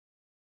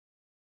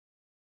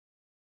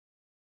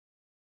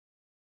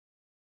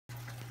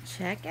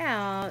check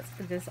out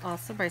this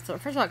awesome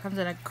bracelet. First of all, it comes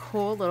in a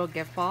cool little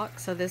gift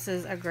box, so this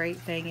is a great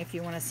thing if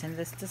you want to send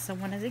this to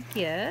someone as a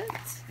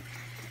gift.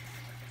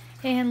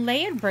 And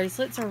layered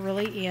bracelets are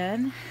really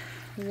in.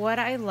 What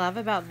I love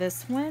about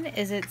this one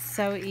is it's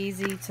so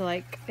easy to,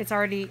 like, it's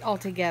already all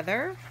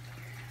together.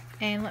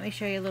 And let me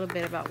show you a little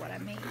bit about what I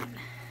mean.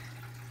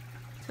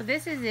 So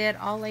this is it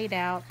all laid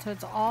out. So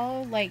it's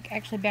all like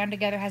actually bound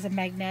together, has a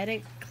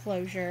magnetic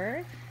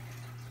closure.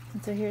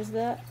 And so here's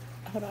the,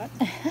 hold on,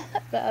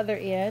 the other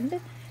end.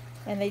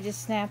 And they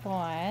just snap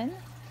on.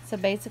 So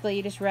basically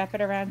you just wrap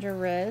it around your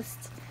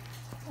wrist.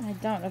 I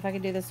don't know if I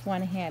can do this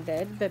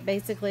one-handed, but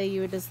basically you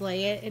would just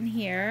lay it in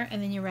here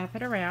and then you wrap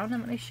it around.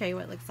 And let me show you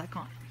what it looks like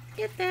on.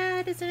 Look at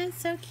that, isn't it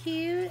so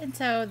cute? And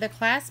so the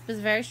clasp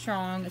is very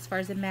strong as far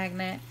as the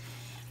magnet.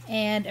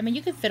 And I mean,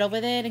 you can fiddle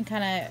with it and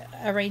kind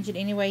of arrange it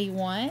any way you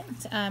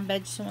want, but I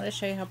just want to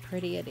show you how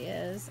pretty it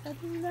is. I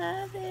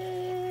love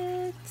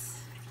it.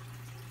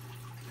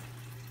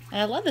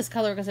 And I love this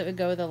color because it would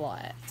go with a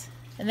lot.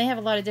 And they have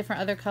a lot of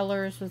different other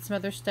colors with some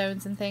other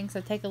stones and things,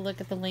 so take a look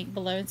at the link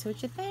below and see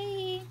what you think.